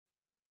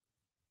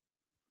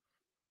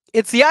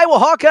It's the Iowa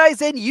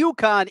Hawkeyes and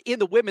UConn in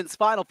the women's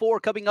Final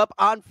Four coming up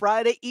on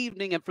Friday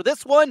evening. And for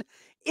this one,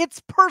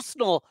 it's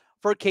personal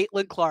for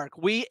Caitlin Clark.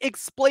 We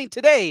explain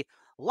today,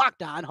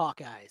 Locked On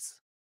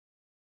Hawkeyes.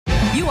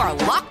 You are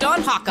Locked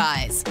On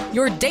Hawkeyes,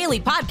 your daily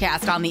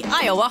podcast on the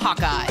Iowa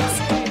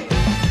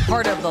Hawkeyes.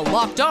 Part of the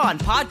Locked On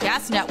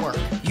Podcast Network,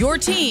 your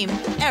team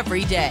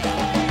every day.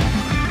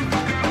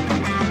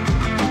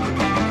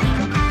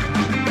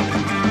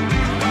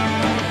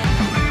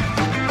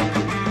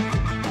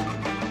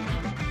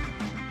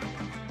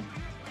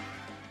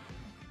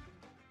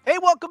 Hey,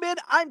 welcome in.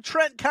 I'm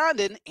Trent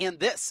Condon, and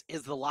this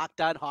is the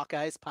Locked On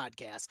Hawkeyes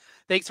podcast.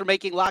 Thanks for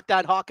making Locked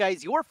On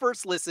Hawkeyes your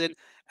first listen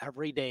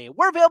every day.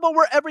 We're available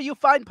wherever you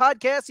find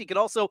podcasts. You can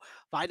also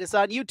find us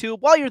on YouTube.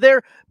 While you're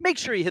there, make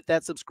sure you hit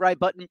that subscribe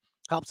button.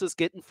 Helps us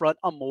get in front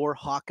of more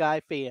Hawkeye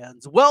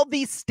fans. Well,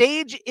 the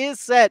stage is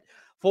set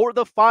for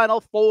the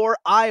Final Four.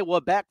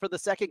 Iowa back for the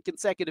second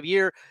consecutive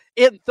year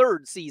in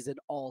third season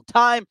all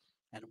time.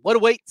 And what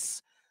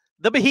awaits?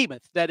 The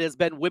behemoth that has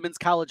been women's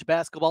college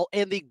basketball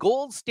and the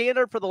gold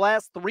standard for the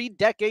last 3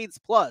 decades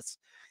plus.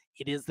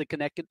 It is the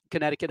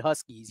Connecticut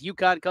Huskies.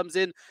 UConn comes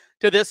in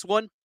to this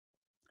one,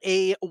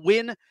 a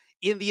win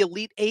in the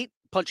Elite Eight,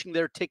 punching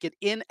their ticket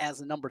in as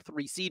the number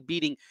 3 seed,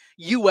 beating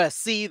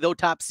USC, though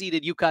top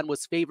seeded. UConn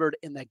was favored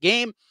in that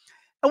game.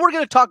 And we're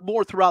going to talk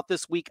more throughout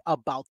this week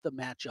about the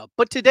matchup.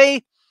 But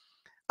today,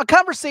 a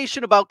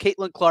conversation about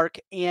Caitlin Clark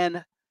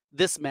and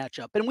this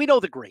matchup. And we know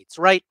the greats,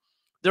 right?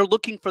 They're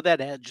looking for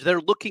that edge. They're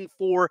looking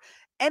for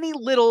any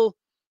little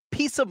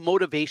piece of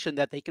motivation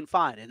that they can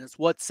find. And it's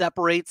what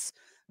separates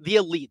the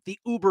elite, the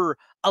uber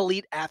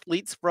elite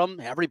athletes from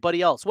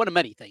everybody else. One of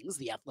many things.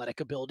 The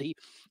athletic ability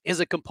is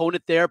a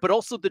component there, but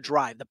also the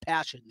drive, the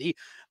passion,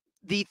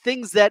 the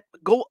things that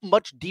go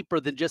much deeper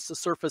than just the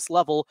surface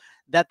level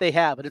that they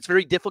have. And it's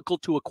very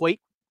difficult to equate.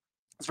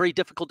 It's very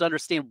difficult to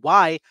understand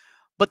why,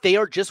 but they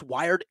are just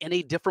wired in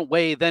a different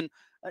way than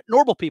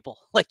normal people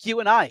like you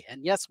and I.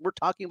 And yes, we're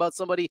talking about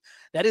somebody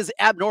that is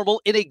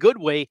abnormal in a good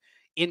way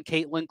in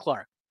Caitlin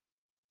Clark.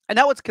 And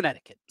now it's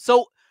Connecticut.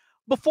 So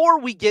before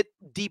we get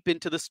deep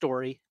into the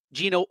story,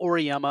 Geno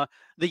Auriemma,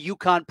 the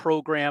UConn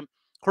program,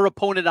 her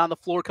opponent on the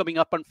floor coming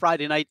up on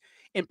Friday night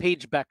in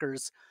Paige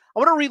Bueckers, I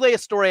want to relay a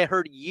story I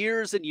heard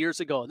years and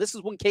years ago. This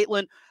is when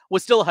Caitlin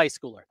was still a high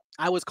schooler.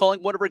 I was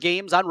calling one of her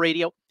games on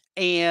radio,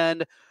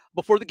 and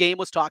before the game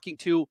was talking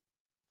to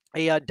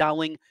a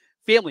Dowling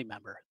family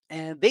member.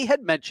 And they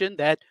had mentioned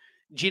that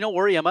Geno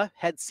Auriemma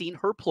had seen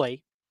her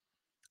play,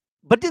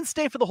 but didn't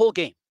stay for the whole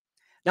game.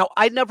 Now,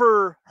 I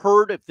never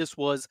heard if this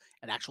was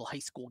an actual high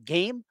school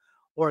game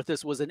or if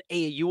this was an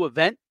AAU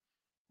event,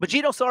 but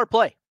Geno saw her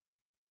play.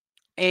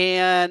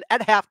 And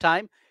at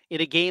halftime, in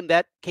a game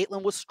that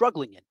Caitlin was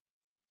struggling in,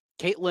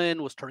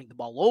 Caitlin was turning the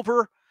ball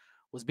over,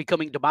 was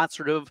becoming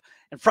demonstrative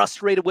and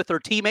frustrated with her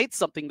teammates,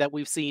 something that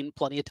we've seen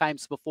plenty of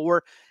times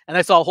before. And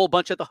I saw a whole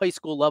bunch at the high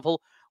school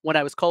level when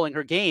I was calling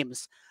her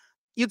games.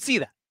 You'd see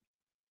that,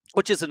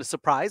 which isn't a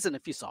surprise. And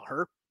if you saw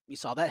her, you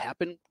saw that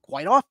happen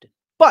quite often.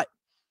 But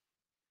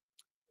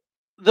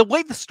the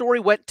way the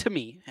story went to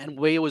me and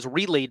the way it was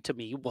relayed to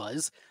me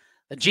was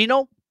that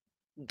Geno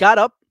got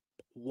up,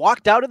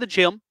 walked out of the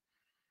gym,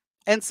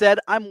 and said,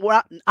 I'm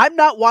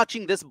not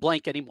watching this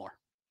blank anymore.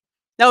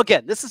 Now,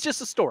 again, this is just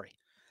a story.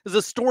 This is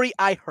a story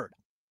I heard.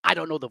 I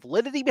don't know the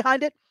validity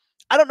behind it.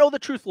 I don't know the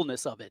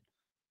truthfulness of it.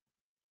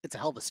 It's a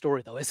hell of a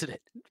story, though, isn't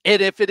it? And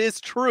if it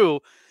is true,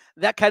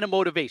 that kind of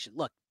motivation.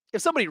 Look,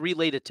 if somebody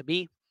relayed it to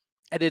me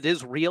and it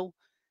is real,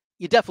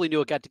 you definitely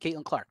knew it got to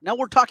Caitlin Clark. Now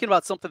we're talking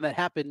about something that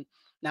happened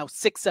now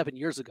 6-7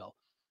 years ago.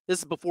 This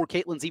is before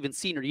Caitlin's even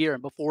senior year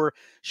and before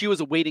she was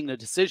awaiting the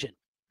decision.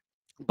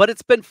 But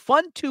it's been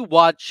fun to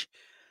watch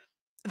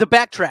the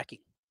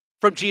backtracking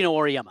from Geno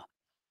Auriemma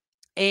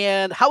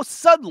and how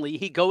suddenly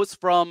he goes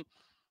from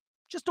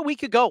just a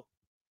week ago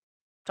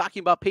talking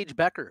about Paige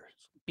Bueckers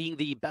being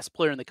the best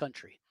player in the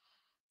country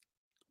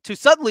to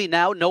suddenly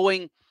now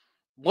knowing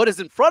what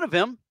is in front of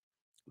him,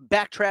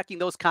 backtracking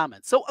those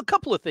comments. So a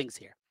couple of things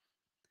here.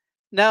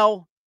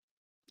 Now,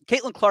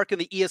 Caitlin Clark in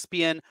the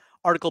ESPN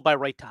article by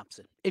Wright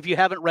Thompson. If you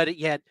haven't read it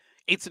yet,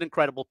 it's an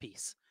incredible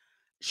piece.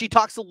 She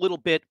talks a little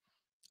bit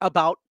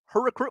about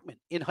her recruitment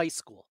in high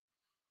school.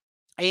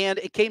 And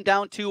it came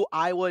down to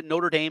Iowa and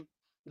Notre Dame.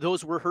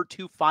 Those were her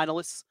 2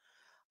 finalists.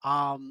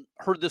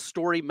 Heard this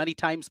story many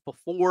times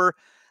before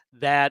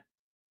that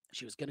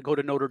she was going to go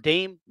to Notre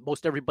Dame.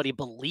 Most everybody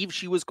believed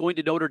she was going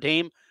to Notre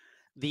Dame.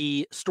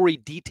 The story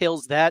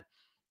details that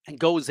and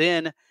goes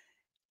in.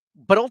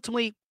 But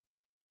ultimately,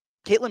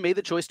 Caitlin made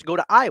the choice to go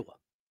to Iowa.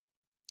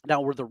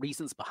 Now, were the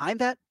reasons behind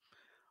that?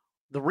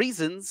 The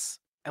reasons,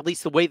 at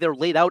least the way they're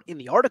laid out in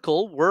the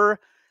article, were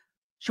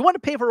she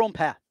wanted to pave her own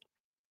path.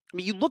 I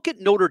mean, you look at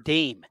Notre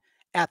Dame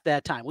at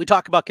that time. We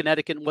talk about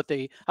Connecticut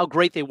and how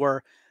great they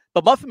were.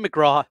 But Muffin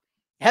McGraw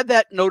had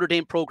that Notre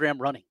Dame program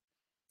running.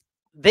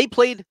 They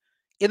played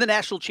in the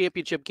national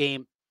championship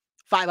game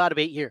 5 out of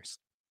 8 years.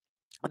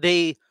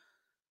 They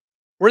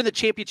were in the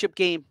championship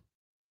game.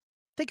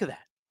 Think of that.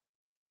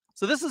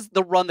 So this is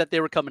the run that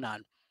they were coming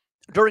on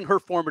during her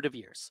formative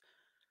years.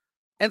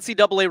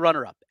 NCAA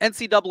runner-up,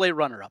 NCAA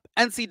runner-up,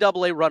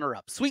 NCAA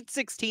runner-up, Sweet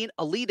 16,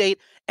 Elite 8,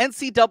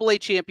 NCAA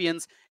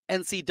champions,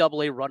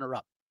 NCAA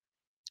runner-up.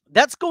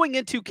 That's going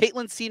into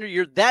Caitlin's senior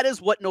year. That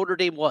is what Notre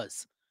Dame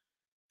was.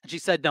 And she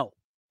said no.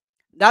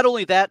 Not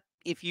only that,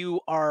 if you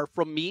are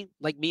from me,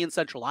 like me in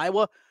Central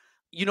Iowa,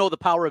 you know the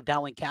power of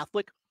Dowling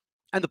Catholic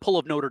and the pull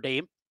of Notre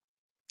Dame.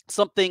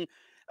 Something,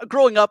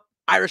 growing up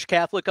Irish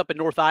Catholic up in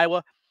North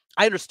Iowa,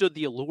 I understood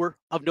the allure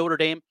of Notre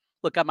Dame.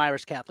 Look, I'm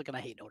Irish Catholic and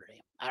I hate Notre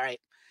Dame. All right.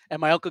 And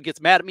my uncle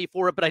gets mad at me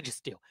for it, but I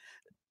just do.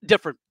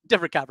 Different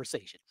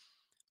conversation.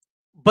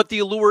 But the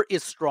allure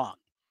is strong.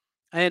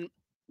 And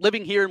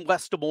living here in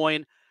West Des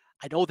Moines,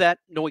 I know that,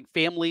 knowing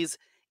families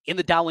in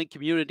the Dowling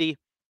community,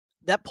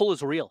 that pull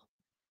is real.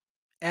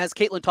 As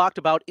Caitlin talked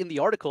about in the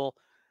article,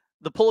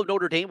 the pull of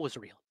Notre Dame was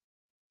real.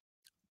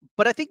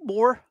 But I think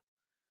more,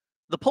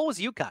 the pull was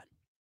UConn.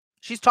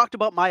 She's talked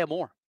about Maya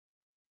Moore.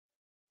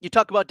 You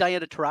talk about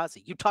Diana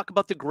Taurasi. You talk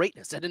about the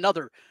greatness and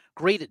another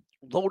graded,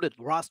 loaded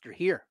roster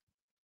here.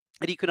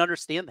 And you can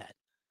understand that.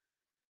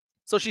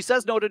 So she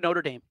says no to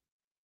Notre Dame.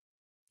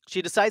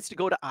 She decides to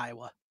go to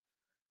Iowa.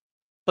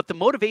 But the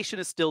motivation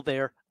is still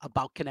there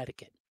about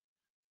Connecticut.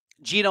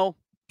 Geno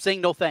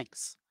saying no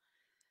thanks.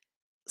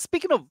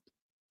 Speaking of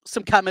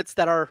some comments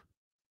that are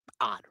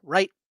odd,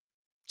 right?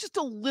 Just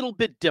a little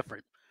bit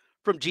different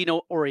from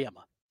Geno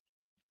Auriemma.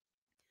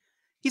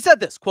 He said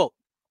this, quote,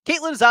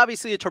 Caitlin is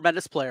obviously a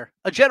tremendous player,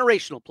 a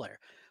generational player.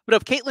 But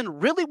if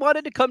Caitlin really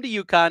wanted to come to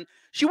UConn,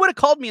 she would have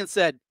called me and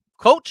said,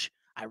 Coach,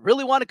 I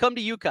really want to come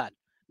to UConn.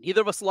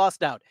 Neither of us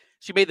lost out.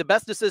 She made the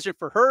best decision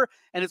for her,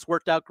 and it's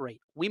worked out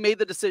great. We made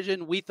the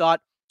decision we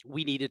thought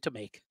we needed to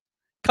make.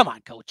 Come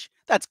on, Coach.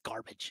 That's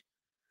garbage.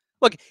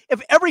 Look,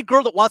 if every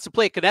girl that wants to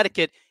play at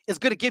Connecticut is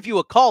going to give you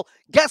a call,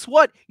 guess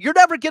what? You're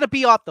never going to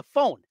be off the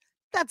phone.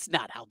 That's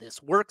not how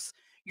this works.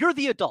 You're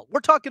the adult. We're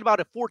talking about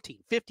a 14,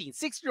 15,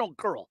 16-year-old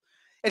girl.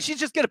 And she's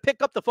just going to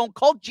pick up the phone,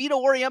 call Geno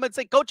Auriemma and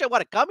say, Coach, I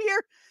want to come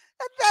here?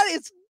 And that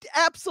is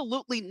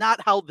absolutely not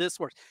how this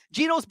works.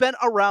 Geno's been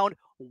around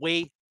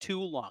way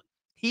too long.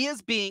 He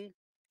is being,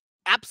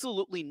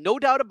 absolutely no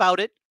doubt about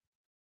it,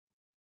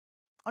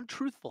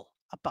 untruthful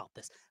about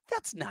this.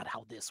 That's not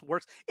how this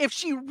works. If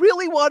she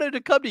really wanted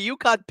to come to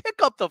UConn,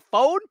 pick up the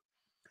phone.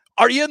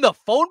 Are you in the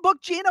phone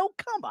book, Geno?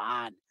 Come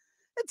on.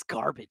 It's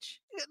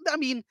garbage. I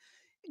mean,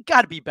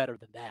 got to be better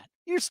than that.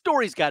 Your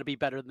story's got to be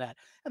better than that.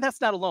 And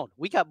that's not alone.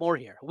 We got more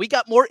here. We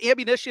got more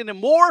ammunition and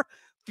more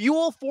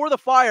fuel for the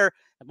fire.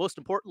 And most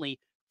importantly,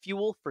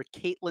 fuel for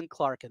Caitlin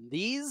Clark. And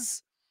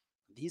these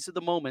are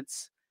the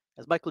moments,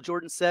 as Michael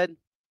Jordan said,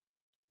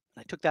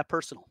 I took that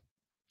personal.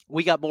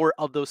 We got more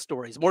of those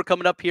stories. More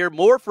coming up here.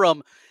 More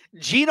from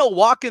Geno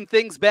walking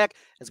things back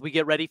as we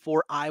get ready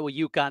for Iowa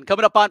UConn.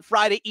 Coming up on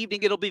Friday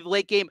evening, it'll be the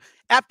late game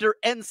after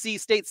NC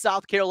State,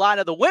 South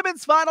Carolina, the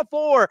women's Final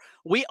Four.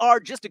 We are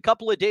just a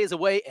couple of days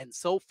away and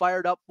so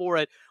fired up for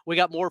it. We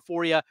got more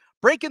for you.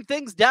 Breaking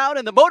things down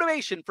and the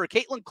motivation for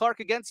Caitlin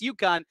Clark against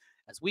UConn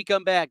as we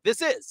come back.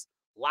 This is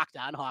Locked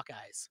On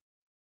Hawkeyes.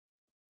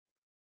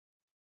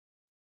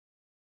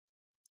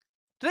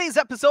 Today's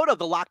episode of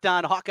the Locked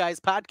On Hawkeyes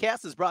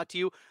podcast is brought to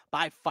you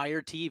by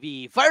Fire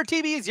TV. Fire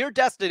TV is your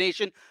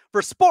destination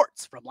for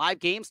sports, from live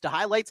games to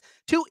highlights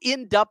to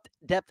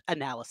in-depth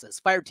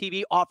analysis. Fire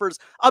TV offers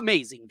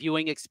amazing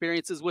viewing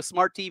experiences with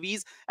smart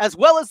TVs, as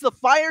well as the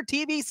Fire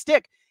TV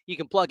stick you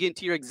can plug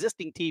into your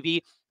existing TV.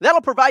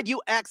 That'll provide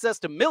you access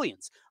to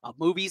millions of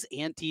movies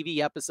and TV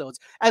episodes,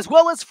 as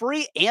well as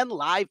free and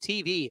live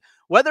TV.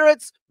 Whether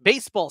it's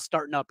baseball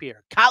starting up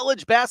here,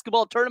 college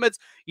basketball tournaments,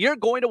 you're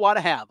going to want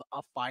to have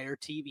a Fire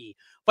TV.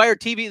 Fire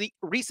TV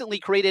recently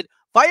created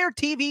Fire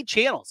TV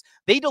channels.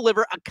 They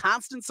deliver a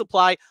constant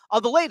supply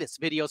of the latest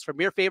videos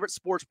from your favorite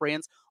sports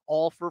brands,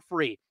 all for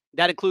free.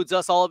 That includes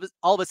us, all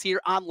of us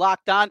here on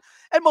Locked On,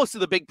 and most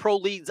of the big pro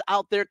leagues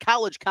out there,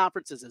 college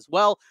conferences as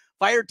well.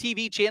 Fire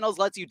TV channels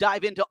lets you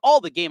dive into all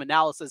the game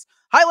analysis,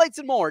 highlights,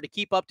 and more to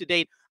keep up to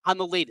date on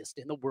the latest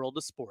in the world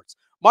of sports.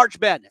 March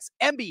Madness,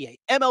 NBA,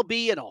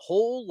 MLB, and a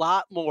whole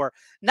lot more.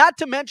 Not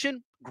to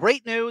mention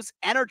great news,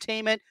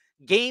 entertainment,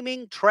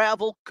 gaming,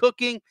 travel,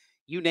 cooking,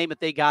 you name it,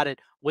 they got it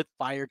with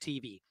Fire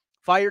TV.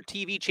 Fire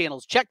TV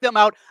channels. Check them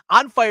out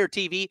on Fire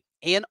TV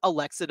and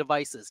Alexa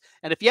devices.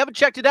 And if you haven't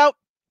checked it out,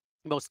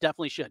 you most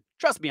definitely should.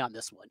 Trust me on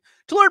this one.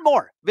 To learn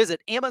more,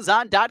 visit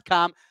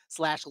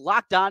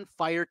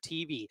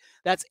Amazon.com/LockedOnFireTV.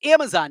 That's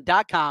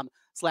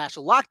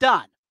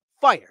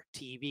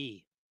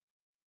Amazon.com/LockedOnFireTV.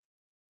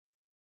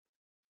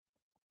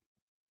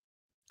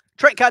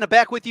 Trent Condon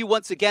back with you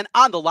once again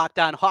on the Locked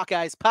On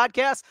Hawkeyes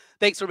podcast.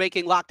 Thanks for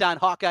making Locked On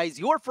Hawkeyes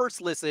your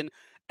first listen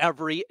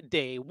every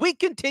day. We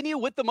continue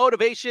with the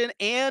motivation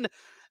and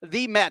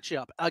the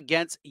matchup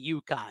against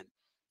UConn.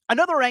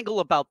 Another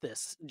angle about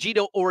this,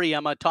 Geno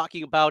Auriemma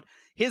talking about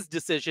his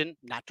decision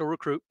not to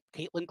recruit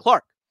Caitlin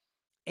Clark.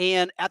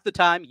 And at the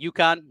time,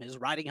 UConn is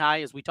riding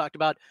high, as we talked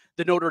about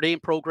the Notre Dame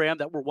program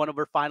that were one of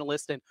our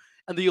finalists and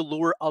the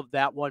allure of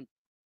that one.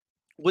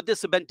 Would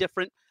this have been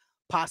different?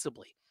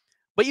 Possibly.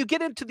 But you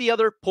get into the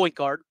other point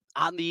guard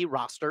on the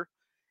roster,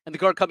 And the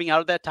guard coming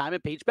out of that time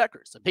at Paige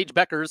Beckers. And Paige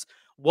Beckers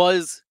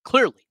was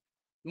clearly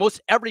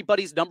most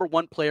everybody's number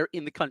one player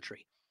in the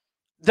country.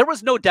 There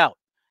was no doubt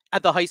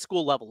at the high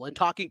school level, and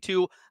talking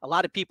to a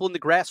lot of people in the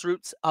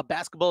grassroots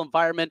basketball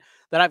environment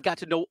that I've got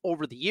to know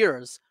over the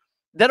years,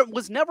 that it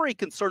was never a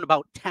concern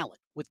about talent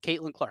with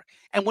Caitlin Clark.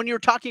 And when you're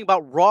talking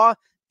about raw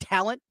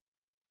talent,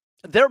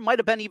 there might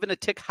have been even a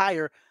tick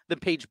higher than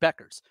Paige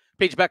Beckers.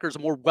 Paige Beckers a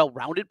more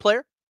well-rounded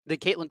player than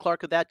Caitlin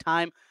Clark at that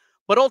time.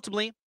 But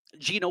ultimately,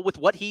 Geno, with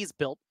what he's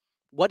built,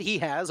 what he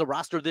has, a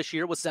roster this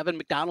year with 7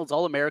 McDonald's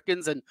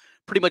All-Americans and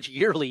pretty much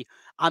yearly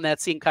on that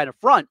same kind of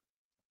front,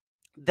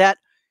 that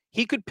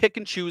he could pick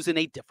and choose in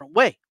a different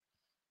way.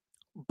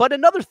 But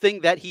another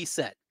thing that he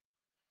said,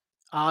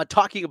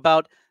 talking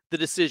about the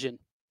decision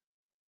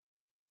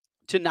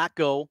to not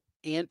go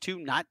and to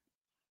not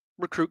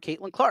recruit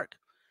Caitlin Clark,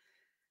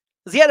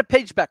 is he had a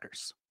Paige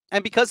Beckers.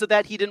 And because of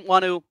that, he didn't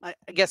want to, I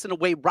guess in a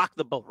way, rock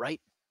the boat, right?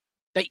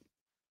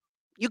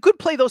 You could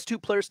play those two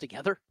players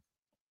together.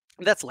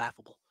 That's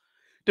laughable.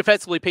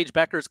 Defensively, Paige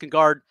Beckers can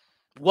guard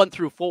 1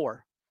 through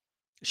 4.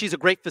 She's a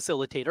great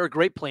facilitator, a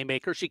great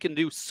playmaker. She can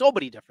do so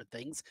many different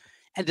things.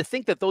 And to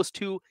think that those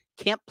two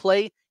can't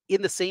play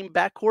in the same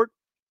backcourt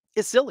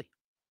is silly.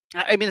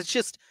 I mean, it's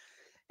just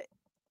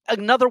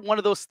another one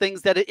of those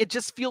things that it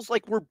just feels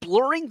like we're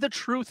blurring the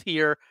truth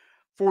here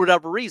for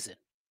whatever reason.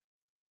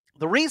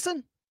 The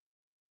reason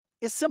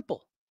is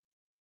simple.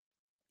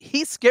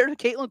 He's scared of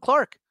Caitlin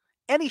Clark,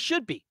 and he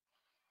should be.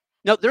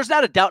 Now, there's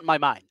not a doubt in my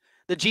mind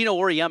that Geno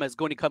Auriemma is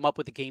going to come up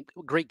with a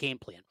great game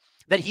plan,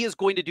 that he is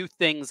going to do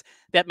things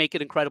that make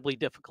it incredibly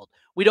difficult.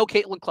 We know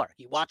Caitlin Clark.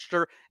 He watched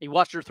her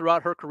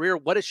throughout her career.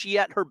 What is she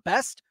at her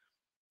best?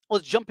 Well,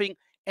 it's jumping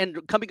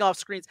and coming off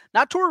screens,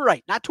 not to her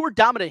right, not to her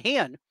dominant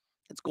hand.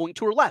 It's going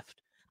to her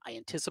left. I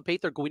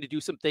anticipate they're going to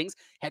do some things,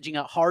 hedging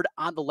out hard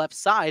on the left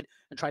side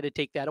and try to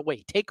take that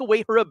away. Take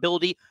away her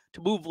ability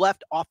to move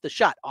left off the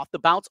shot, off the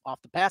bounce,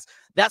 off the pass.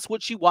 That's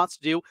what she wants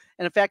to do.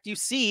 And in fact, you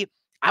see,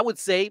 I would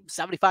say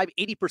 75,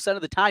 80%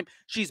 of the time,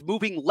 she's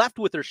moving left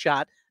with her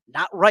shot,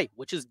 not right,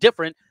 which is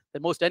different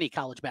than most any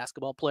college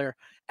basketball player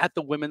at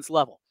the women's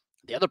level.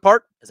 The other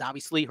part is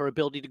obviously her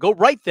ability to go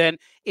right then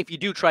if you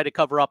do try to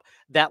cover up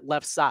that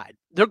left side.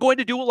 They're going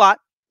to do a lot.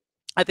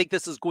 I think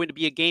this is going to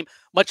be a game,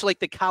 much like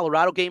the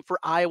Colorado game for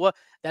Iowa,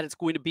 that it's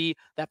going to be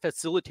that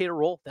facilitator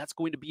role. That's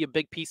going to be a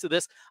big piece of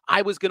this.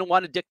 Iowa's going to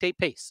want to dictate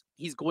pace.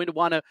 He's going to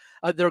want to,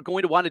 they're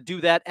going to want to do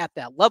that at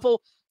that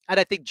level. And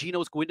I think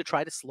Geno's going to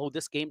try to slow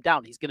this game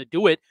down. He's going to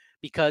do it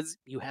because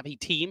you have a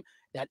team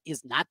that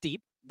is not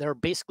deep. They're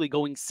basically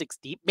going 6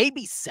 deep,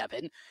 maybe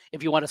 7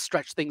 if you want to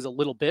stretch things a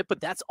little bit,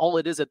 but that's all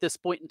it is at this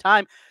point in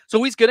time.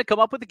 So he's going to come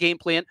up with a game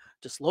plan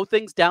to slow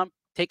things down,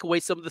 take away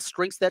some of the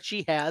strengths that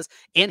she has,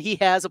 and he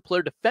has a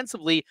player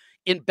defensively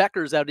in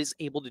Beckers that is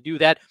able to do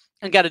that,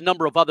 and got a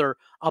number of other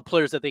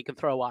players that they can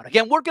throw out.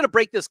 Again, we're going to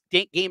break this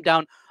game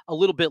down a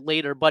little bit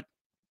later, but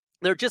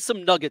there are just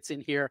some nuggets in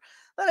here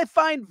that I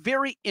find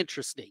very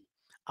interesting.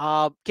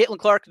 Caitlin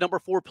Clark, number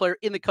 4 player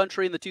in the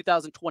country in the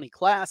 2020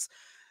 class,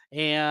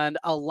 and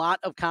a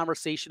lot of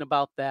conversation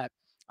about that.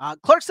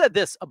 Clark said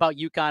this about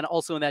UConn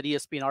also in that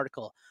ESPN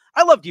article.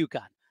 I loved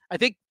UConn. I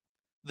think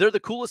they're the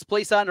coolest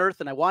place on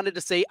earth, and I wanted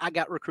to say I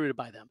got recruited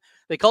by them.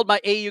 They called my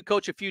AU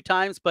coach a few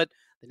times, but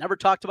they never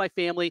talked to my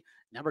family,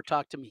 never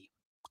talked to me,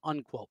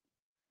 unquote.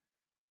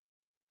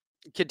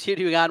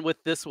 Continuing on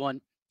with this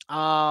one.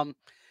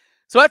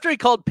 So after he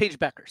called Paige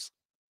Beckers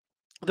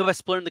the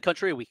best player in the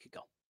country a week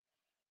ago,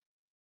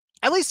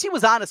 at least he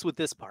was honest with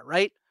this part,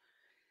 right?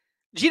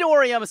 Geno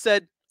Auriemma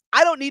said,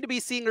 I don't need to be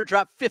seeing her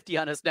drop 50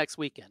 on us next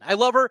weekend. I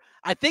love her.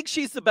 I think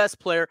she's the best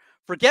player.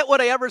 Forget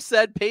what I ever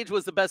said. Paige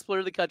was the best player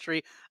in the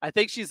country. I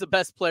think she's the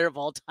best player of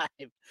all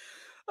time.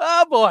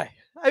 Oh, boy.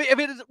 I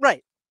mean,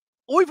 right.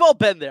 We've all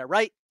been there,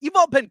 right? You've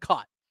all been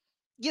caught.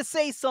 You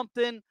say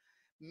something,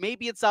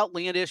 maybe it's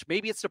outlandish,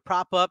 maybe it's to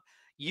prop up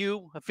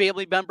you, a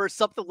family member,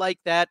 something like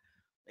that.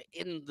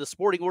 In the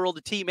sporting world,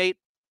 a teammate,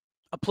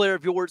 a player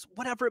of yours,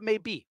 whatever it may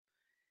be.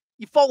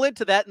 You fall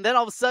into that, and then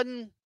all of a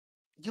sudden,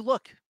 you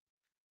look,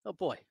 oh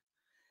boy,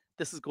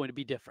 this is going to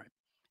be different.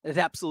 It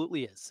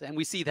absolutely is. And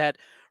we see that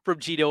from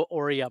Geno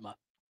Auriemma.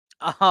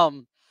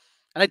 And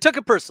I took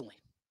it personally.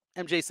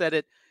 MJ said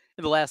it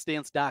in the Last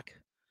Dance doc.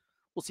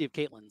 We'll see if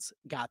Caitlin's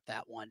got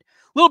that one.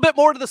 A little bit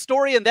more to the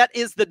story, and that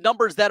is the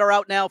numbers that are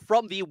out now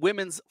from the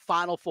women's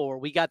Final Four.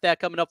 We got that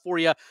coming up for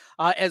you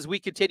as we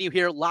continue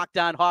here. Locked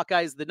On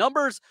Hawkeyes. The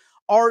numbers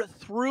are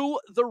through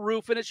the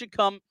roof, and it should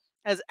come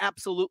as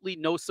absolutely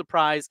no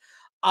surprise.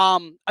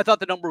 I thought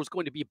the number was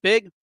going to be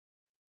big,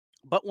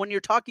 but when you're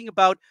talking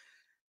about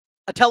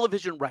a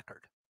television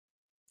record,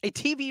 a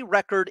TV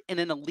record in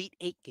an Elite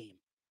 8 game,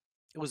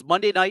 it was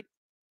Monday night,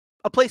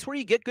 a place where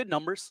you get good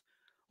numbers.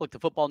 Look, the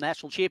Football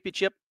National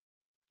Championship,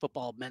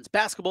 Football Men's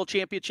Basketball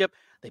Championship.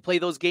 They play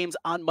those games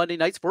on Monday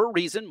nights for a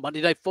reason.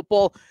 Monday Night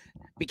Football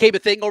became a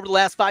thing over the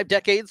last 5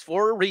 decades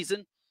for a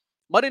reason.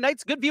 Monday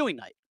night's good viewing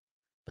night.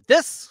 But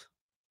this,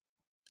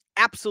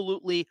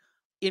 absolutely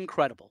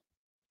incredible.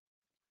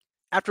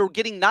 After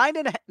getting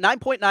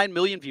 9.9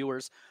 million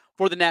viewers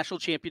for the national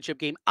championship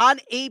game on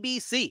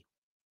ABC,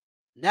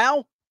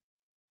 Now,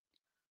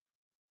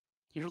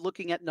 you're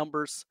looking at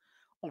numbers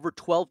over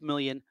 12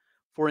 million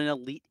for an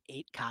Elite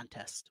Eight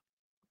contest.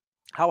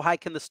 How high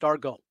can the star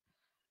go?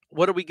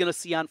 What are we going to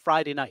see on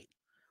Friday night?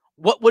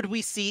 What would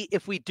we see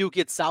if we do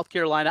get South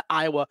Carolina,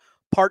 Iowa,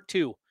 part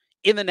 2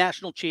 in the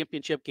national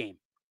championship game?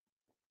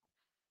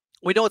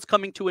 We know it's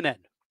coming to an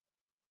end.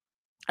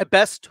 At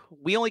best,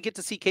 we only get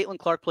to see Caitlin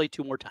Clark play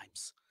 2 more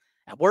times.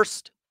 At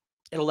worst,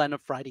 it'll end on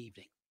Friday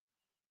evening.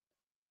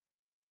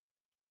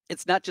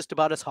 It's not just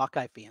about us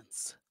Hawkeye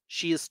fans.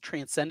 She is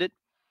transcendent.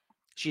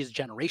 She is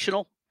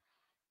generational.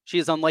 She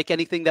is unlike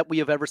anything that we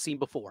have ever seen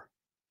before.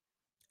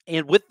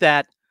 And with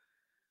that,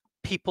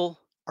 people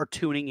are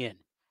tuning in.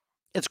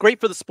 It's great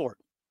for the sport.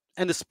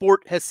 And the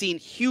sport has seen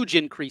huge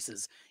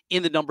increases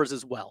in the numbers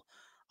as well.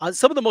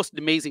 Some of the most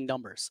amazing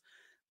numbers.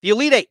 The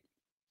Elite Eight,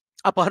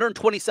 up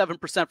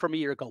 127% from a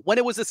year ago, when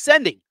it was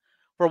ascending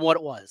from what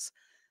it was.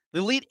 The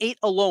Elite Eight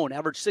alone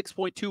averaged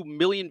 6.2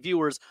 million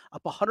viewers,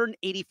 up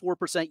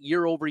 184%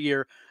 year over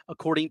year,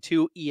 according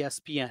to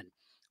ESPN.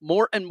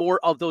 More and more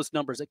of those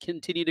numbers that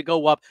continue to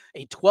go up.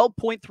 A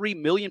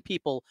 12.3 million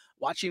people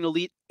watching the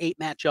Elite Eight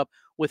matchup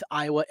with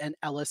Iowa and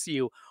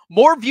LSU.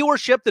 More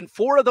viewership than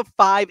 4 of the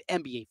 5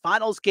 NBA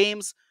Finals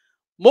games.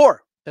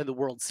 More than the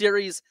World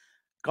Series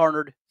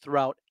garnered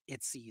throughout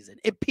its season.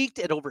 It peaked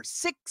at over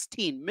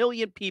 16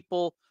 million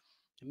people,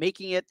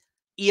 making it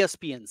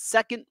ESPN's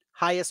second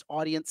highest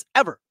audience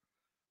ever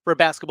for a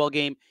basketball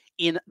game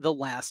in the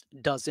last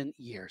dozen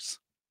years.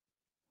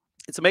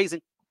 It's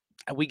amazing,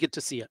 and we get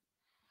to see it.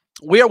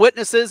 We are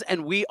witnesses,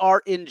 and we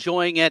are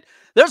enjoying it.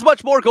 There's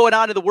much more going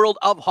on in the world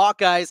of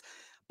Hawkeyes,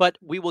 but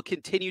we will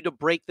continue to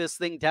break this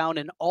thing down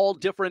in all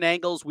different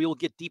angles. We will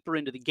get deeper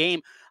into the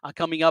game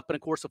coming up, and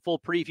of course, a full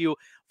preview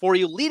for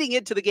you leading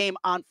into the game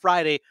on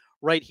Friday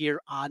right here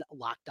on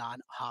Locked On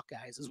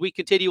Hawkeyes. As we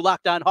continue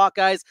Locked On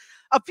Hawkeyes,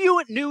 a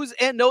few news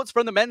and notes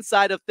from the men's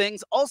side of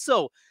things.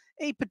 Also,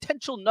 a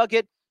potential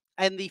nugget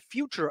and the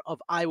future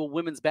of Iowa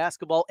women's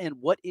basketball and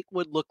what it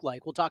would look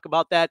like. We'll talk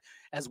about that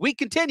as we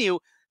continue.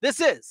 This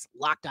is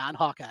Locked On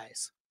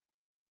Hawkeyes.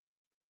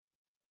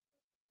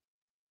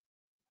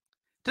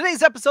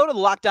 Today's episode of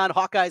the Locked On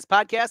Hawkeyes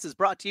podcast is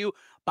brought to you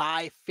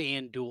by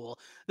FanDuel.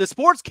 The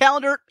sports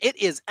calendar, it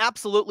is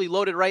absolutely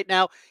loaded right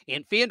now,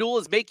 and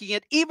FanDuel is making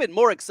it even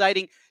more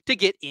exciting to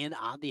get in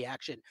on the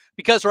action.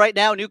 Because right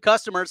now, new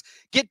customers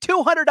get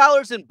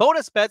 $200 in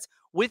bonus bets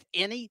with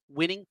any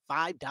winning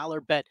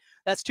 $5 bet.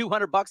 That's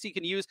 $200 you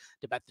can use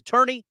to bet the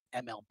tourney,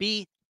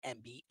 MLB,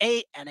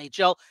 NBA,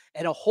 NHL,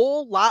 and a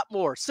whole lot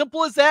more.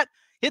 Simple as that.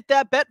 Hit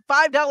that bet,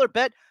 $5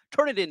 bet,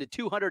 turn it into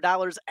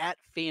 $200 at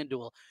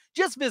FanDuel.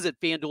 Just visit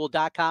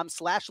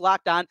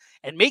FanDuel.com/lockedon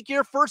and make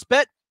your first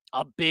bet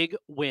a big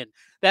win.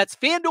 That's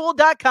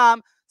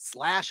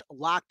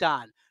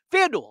FanDuel.com/lockedon.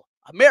 FanDuel,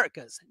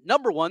 America's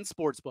 #1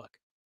 sportsbook.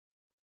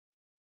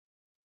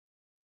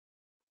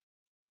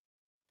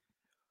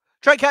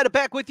 Trent Condon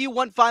back with you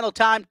one final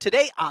time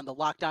today on the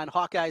Locked On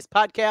Hawkeyes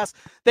podcast.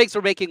 Thanks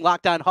for making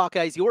Locked On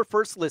Hawkeyes your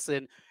first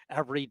listen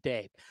every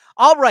day.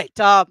 All right.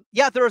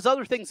 There's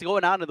other things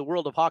going on in the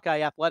world of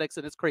Hawkeye athletics,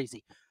 and it's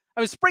crazy. I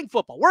mean, spring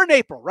football. We're in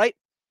April, right?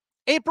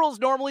 April's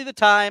normally the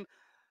time.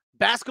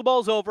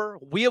 Basketball's over.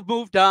 We have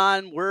moved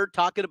on. We're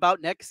talking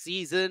about next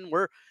season.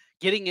 We're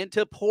getting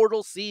into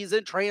portal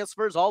season,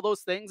 transfers, all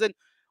those things, and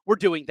we're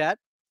doing that,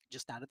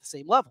 just not at the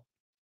same level.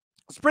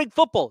 Spring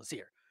football is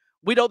here.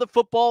 We know that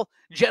football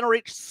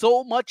generates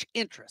so much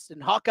interest. In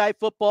Hawkeye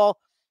football,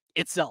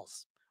 it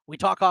sells. We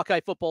talk Hawkeye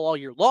football all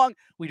year long.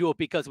 We do it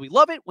because we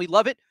love it. We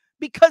love it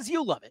because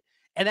you love it.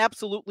 And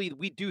absolutely,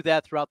 we do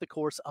that throughout the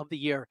course of the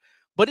year.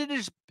 But it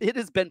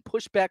has been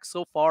pushed back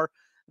so far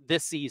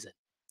this season.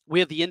 We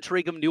have the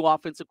intrigue of new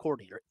offensive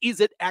coordinator.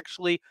 Is it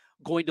actually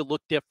going to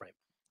look different?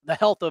 The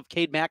health of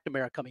Cade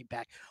McNamara coming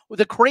back. With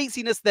the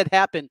craziness that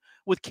happened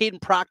with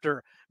Caden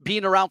Proctor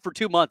being around for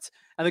 2 months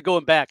and then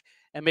going back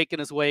and making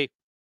his way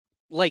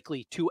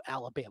likely to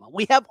Alabama.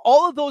 We have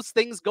all of those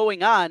things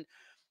going on,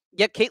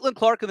 yet Caitlin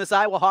Clark and this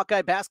Iowa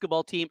Hawkeye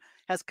basketball team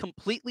has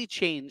completely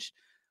changed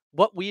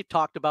what we've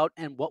talked about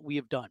and what we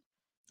have done.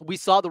 We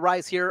saw the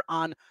rise here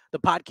on the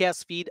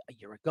podcast feed a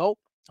year ago.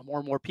 More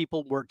and more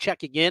people were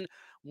checking in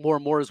more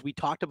and more as we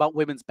talked about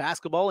women's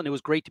basketball, and it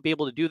was great to be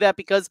able to do that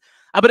because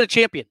I've been a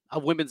champion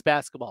of women's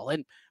basketball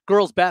and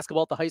girls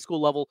basketball at the high school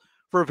level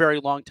for a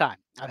very long time.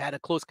 I've had a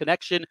close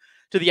connection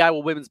to the Iowa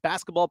women's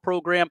basketball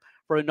program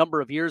for a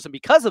number of years, and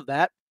because of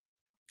that,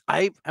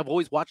 I've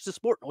always watched the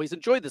sport, always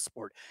enjoyed the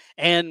sport,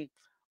 and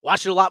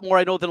watched it a lot more,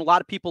 I know, than a lot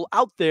of people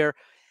out there.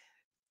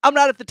 I'm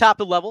not at the top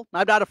of the level.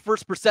 I'm not a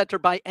first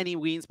percenter by any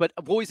means, but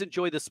I've always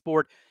enjoyed the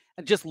sport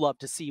and just love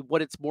to see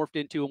what it's morphed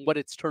into and what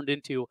it's turned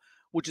into,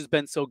 which has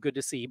been so good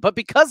to see. But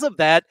because of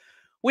that,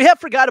 we have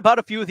forgot about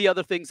a few of the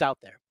other things out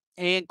there,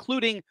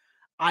 including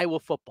Iowa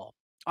football.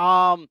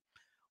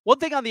 One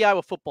thing on the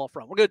Iowa football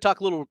front, we're going to talk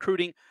a little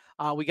recruiting.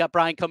 We got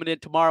Brian coming in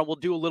tomorrow. We'll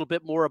do a little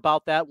bit more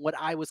about that, what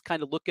I was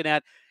kind of looking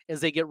at as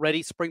they get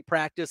ready. Spring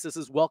practice, this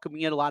is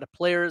welcoming in a lot of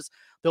players.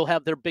 They'll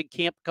have their big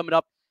camp coming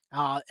up,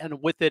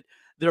 and with it,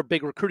 their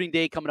big recruiting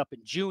day coming up in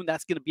June.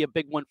 That's going to be a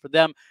big one for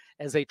them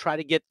as they try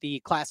to get the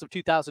class of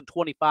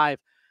 2025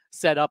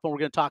 set up. And we're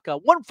going to talk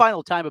one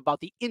final time about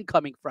the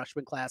incoming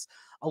freshman class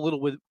a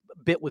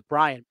bit with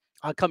Brian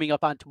coming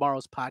up on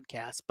tomorrow's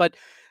podcast. But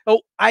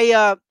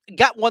I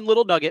got one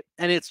little nugget,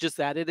 and it's just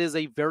that it is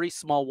a very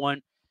small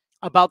one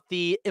about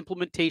the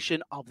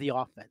implementation of the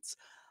offense.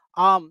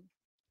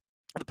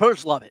 The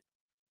players love it.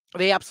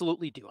 They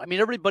absolutely do. I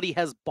mean, everybody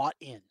has bought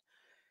in,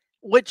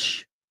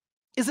 which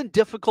isn't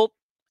difficult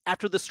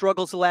after the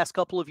struggles the last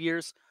couple of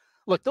years.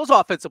 Look, those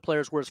offensive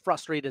players were as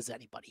frustrated as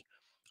anybody.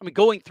 I mean,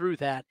 going through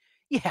that,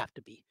 you have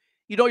to be.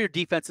 You know your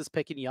defense is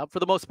picking you up. For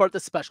the most part, the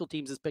special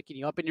teams is picking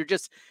you up, and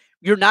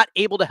you're not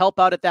able to help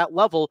out at that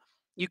level.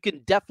 You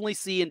can definitely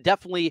see and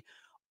definitely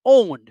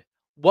owned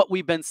what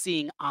we've been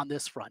seeing on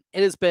this front.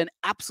 It has been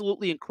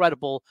absolutely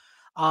incredible,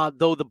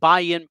 though the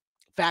buy-in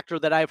factor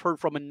that I've heard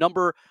from a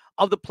number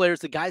of the players,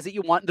 the guys that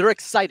you want, they're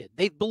excited.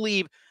 They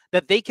believe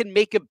that they can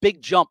make a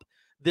big jump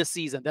this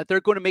season, that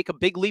they're going to make a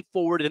big leap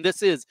forward, and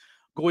this is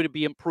going to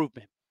be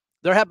improvement.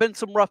 There have been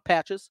some rough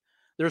patches.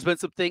 There's been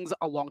some things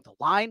along the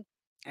line,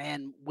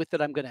 and with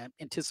it, I'm going to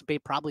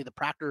anticipate probably the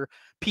Proctor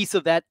piece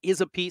of that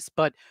is a piece,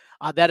 but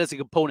that is a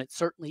component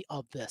certainly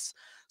of this.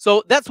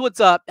 So that's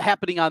what's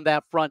happening on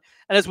that front.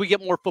 And as we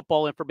get more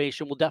football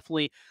information, we'll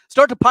definitely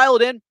start to pile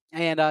it in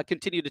and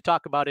continue to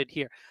talk about it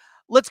here.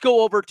 Let's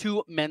go over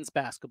to men's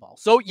basketball.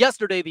 So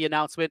yesterday, the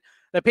announcement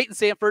that Payton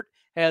Sandfort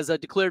has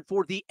declared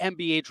for the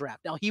NBA draft.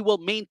 Now, he will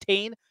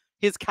maintain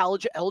his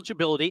college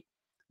eligibility.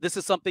 This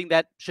is something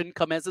that shouldn't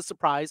come as a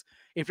surprise.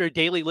 If you're a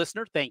daily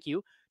listener, thank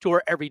you to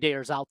our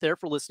everydayers out there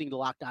for listening to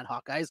Locked On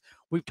Hawkeyes.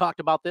 We've talked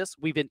about this.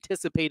 We've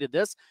anticipated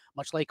this,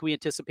 much like we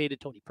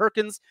anticipated Tony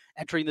Perkins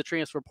entering the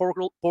transfer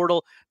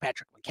portal,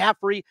 Patrick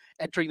McCaffrey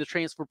entering the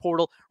transfer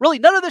portal. Really,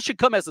 none of this should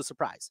come as a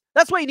surprise.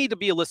 That's why you need to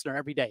be a listener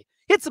every day.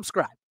 Hit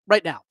subscribe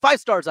right now. 5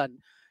 stars on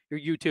your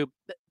YouTube,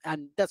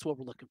 and that's what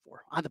we're looking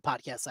for on the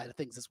podcast side of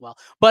things as well.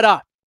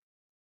 But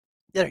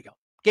there you go.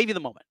 Gave you the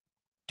moment.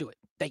 Do it.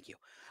 Thank you.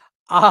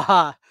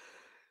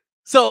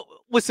 So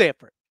with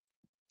Sandfort.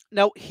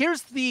 Now,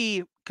 here's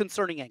the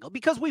concerning angle,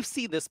 because we've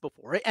seen this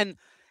before, right?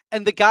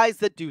 And the guys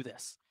that do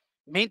this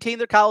maintain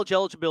their college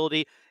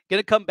eligibility, going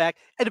to come back,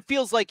 and it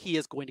feels like he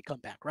is going to come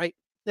back, right?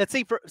 That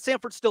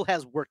Sandfort still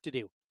has work to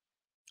do.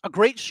 A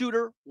great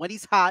shooter when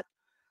he's hot,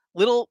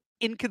 little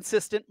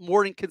inconsistent,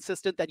 more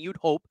inconsistent than you'd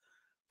hope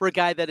for a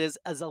guy that is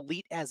as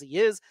elite as he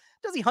is.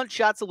 Does he hunt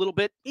shots a little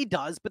bit? He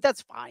does, but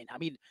that's fine. I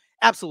mean,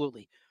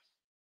 absolutely.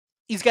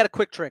 He's got a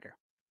quick trigger.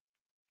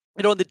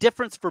 You know, and the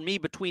difference for me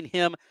between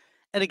him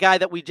and a guy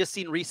that we've just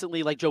seen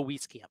recently like Joe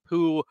Wieskamp,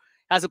 who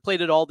hasn't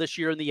played at all this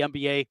year in the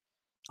NBA.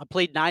 I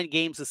played 9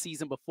 games the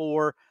season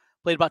before,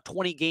 played about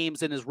 20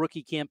 games in his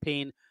rookie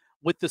campaign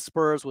with the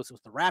Spurs, was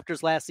with the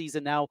Raptors last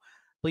season. Now, I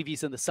believe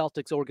he's in the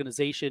Celtics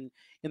organization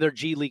in their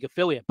G League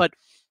affiliate. But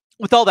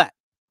with all that,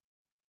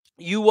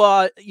 you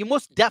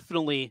most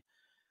definitely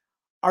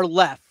are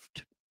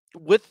left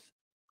with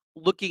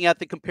looking at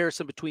the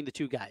comparison between the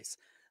two guys.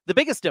 The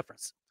biggest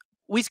difference,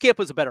 Wieskamp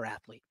was a better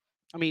athlete.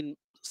 I mean,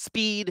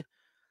 speed,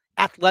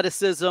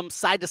 athleticism,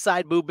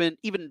 side-to-side movement,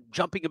 even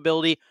jumping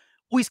ability.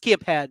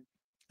 Wieskamp had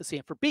the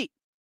Sandfort beat.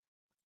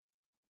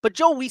 But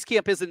Joe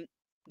Wieskamp isn't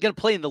going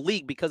to play in the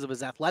league because of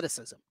his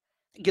athleticism.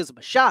 It gives him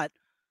a shot.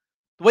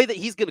 The way that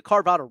he's going to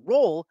carve out a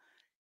role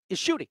is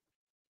shooting.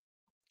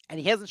 And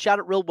he hasn't shot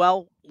it real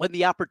well when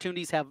the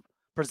opportunities have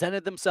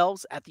presented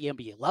themselves at the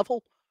NBA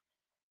level.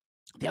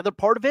 The other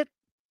part of it,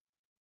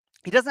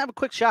 he doesn't have a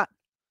quick shot.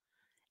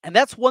 And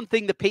that's one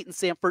thing that Payton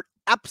Sandfort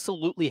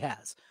absolutely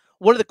has.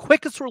 One of the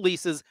quickest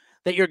releases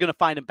that you're going to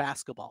find in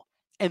basketball.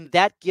 And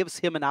that gives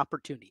him an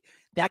opportunity.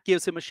 That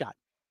gives him a shot.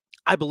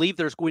 I believe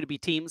there's going to be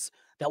teams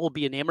that will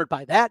be enamored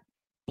by that,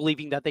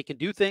 believing that they can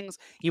do things.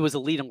 He was a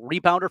leading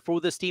rebounder for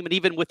this team. And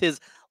even with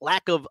his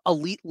lack of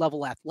elite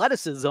level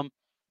athleticism,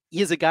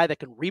 he is a guy that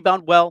can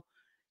rebound well.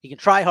 He can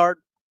try hard,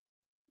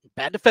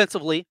 bad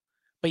defensively,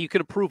 but you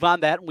can improve on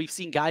that. And we've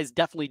seen guys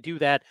definitely do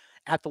that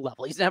at the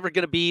level. He's never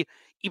going to be,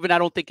 even I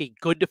don't think, a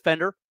good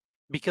defender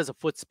because of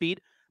foot speed,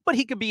 but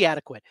he can be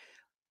adequate.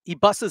 He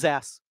busts his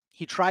ass.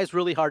 He tries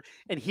really hard.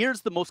 And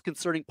here's the most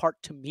concerning part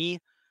to me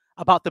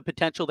about the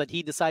potential that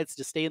he decides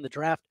to stay in the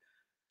draft.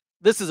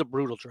 This is a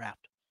brutal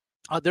draft.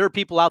 There are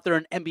people out there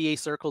in NBA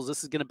circles.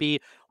 This is going to be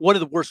one of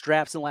the worst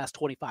drafts in the last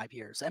 25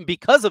 years. And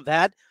because of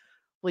that,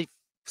 well,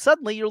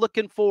 suddenly you're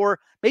looking for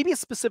maybe a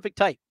specific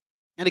type.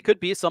 And it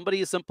could be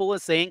somebody as simple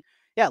as saying,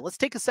 yeah, let's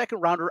take a second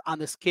rounder on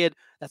this kid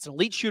that's an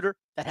elite shooter,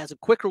 that has a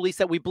quick release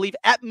that we believe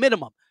at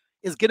minimum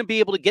is going to be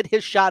able to get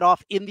his shot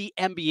off in the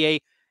NBA,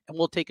 and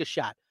we'll take a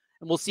shot.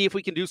 And we'll see if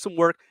we can do some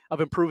work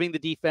of improving the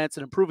defense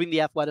and improving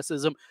the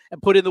athleticism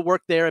and put in the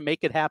work there and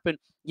make it happen.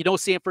 You know,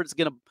 Sandfort's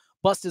going to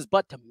bust his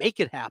butt to make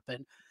it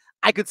happen.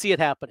 I could see it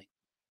happening.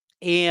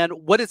 And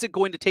what is it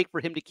going to take for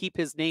him to keep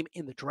his name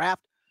in the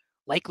draft?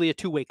 Likely a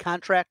 2-way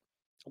contract.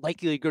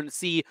 Likely you're going to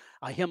see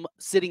him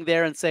sitting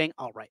there and saying,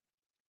 all right,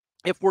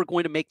 if we're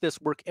going to make this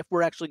work, if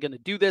we're actually going to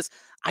do this,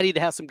 I need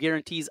to have some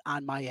guarantees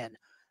on my end.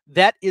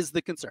 That is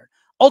the concern.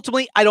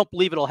 Ultimately, I don't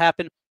believe it'll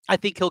happen. I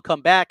think he'll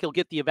come back. He'll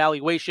get the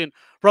evaluation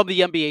from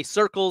the NBA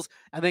circles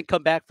and then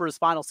come back for his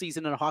final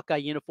season in a Hawkeye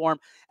uniform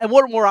and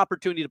one more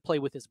opportunity to play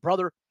with his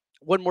brother.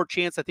 One more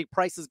chance. I think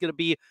Price is going to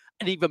be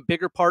an even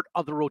bigger part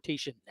of the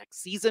rotation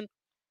next season.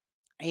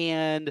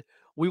 And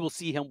we will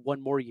see him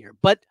one more year.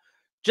 But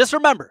just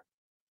remember,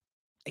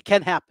 it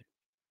can happen.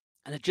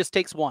 And it just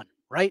takes one,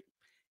 right?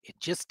 It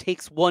just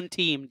takes one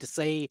team to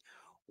say,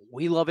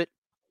 we love it,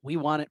 we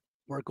want it,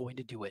 we're going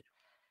to do it.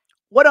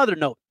 One other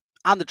note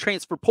on the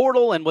transfer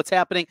portal and what's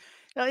happening.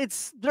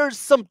 There's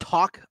some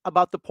talk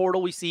about the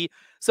portal. We see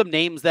some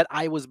names that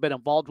Iowa's been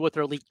involved with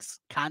or leaks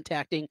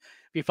contacting. If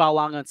you follow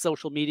along on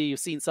social media, you've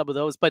seen some of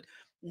those, but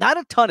not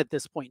a ton at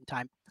this point in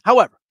time.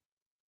 However,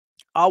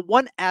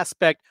 one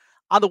aspect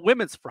on the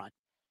women's front,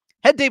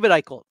 head David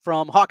Eichel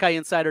from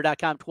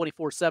HawkeyeInsider.com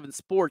 24/7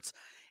 Sports,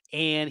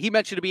 and he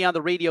mentioned to me on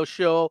the radio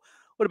show,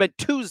 would have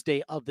been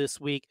Tuesday of this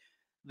week,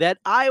 that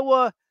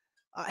Iowa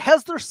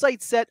has their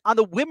sights set on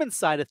the women's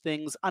side of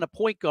things on a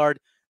point guard.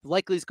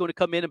 Likely is going to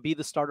come in and be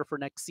the starter for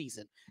next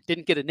season.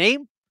 Didn't get a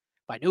name.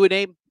 If I knew a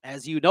name,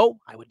 as you know,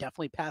 I would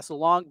definitely pass it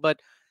along, but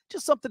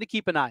just something to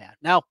keep an eye on.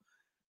 Now,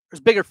 there's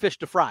bigger fish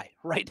to fry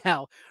right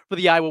now for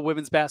the Iowa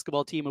women's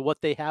basketball team and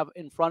what they have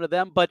in front of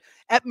them. But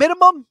at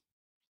minimum,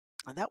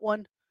 on that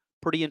one,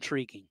 pretty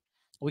intriguing.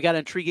 We got an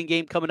intriguing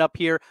game coming up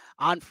here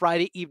on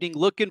Friday evening.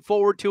 Looking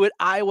forward to it,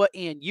 Iowa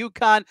and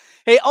UConn.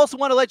 Hey, also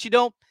want to let you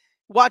know,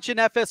 watching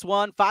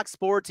FS1, Fox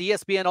Sports,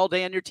 ESPN all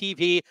day on your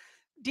TV,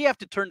 do you have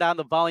to turn down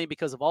the volume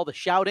because of all the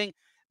shouting?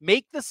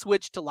 Make the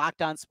switch to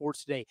Locked On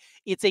Sports Today.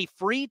 It's a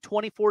free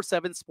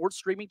 24/7 sports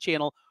streaming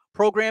channel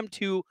programmed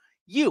to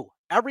you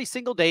every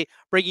single day,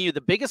 bringing you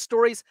the biggest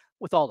stories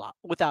without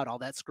all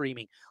that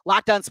screaming.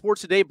 Locked On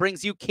Sports Today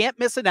brings you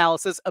can't-miss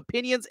analysis,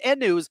 opinions, and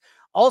news,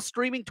 all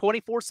streaming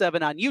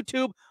 24/7 on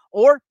YouTube,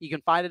 or you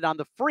can find it on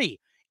the free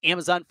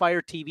Amazon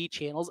Fire TV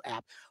channels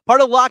app.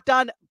 Part of Locked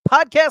On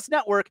Podcast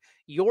Network,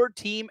 your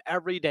team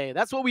every day.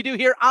 That's what we do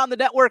here on the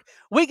network.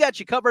 We got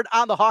you covered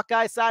on the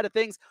Hawkeye side of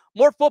things.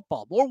 More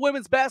football, more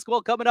women's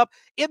basketball coming up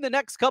in the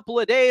next couple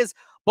of days.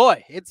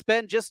 Boy, it's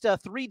been just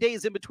 3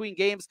 days in between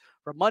games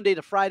from Monday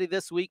to Friday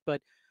this week,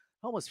 but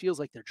almost feels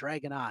like they're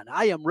dragging on.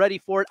 I am ready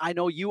for it. I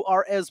know you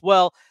are as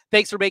well.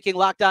 Thanks for making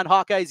Locked On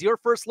Hawkeyes your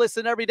first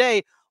listen every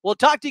day. We'll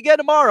talk to you again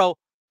tomorrow.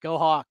 Go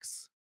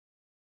Hawks.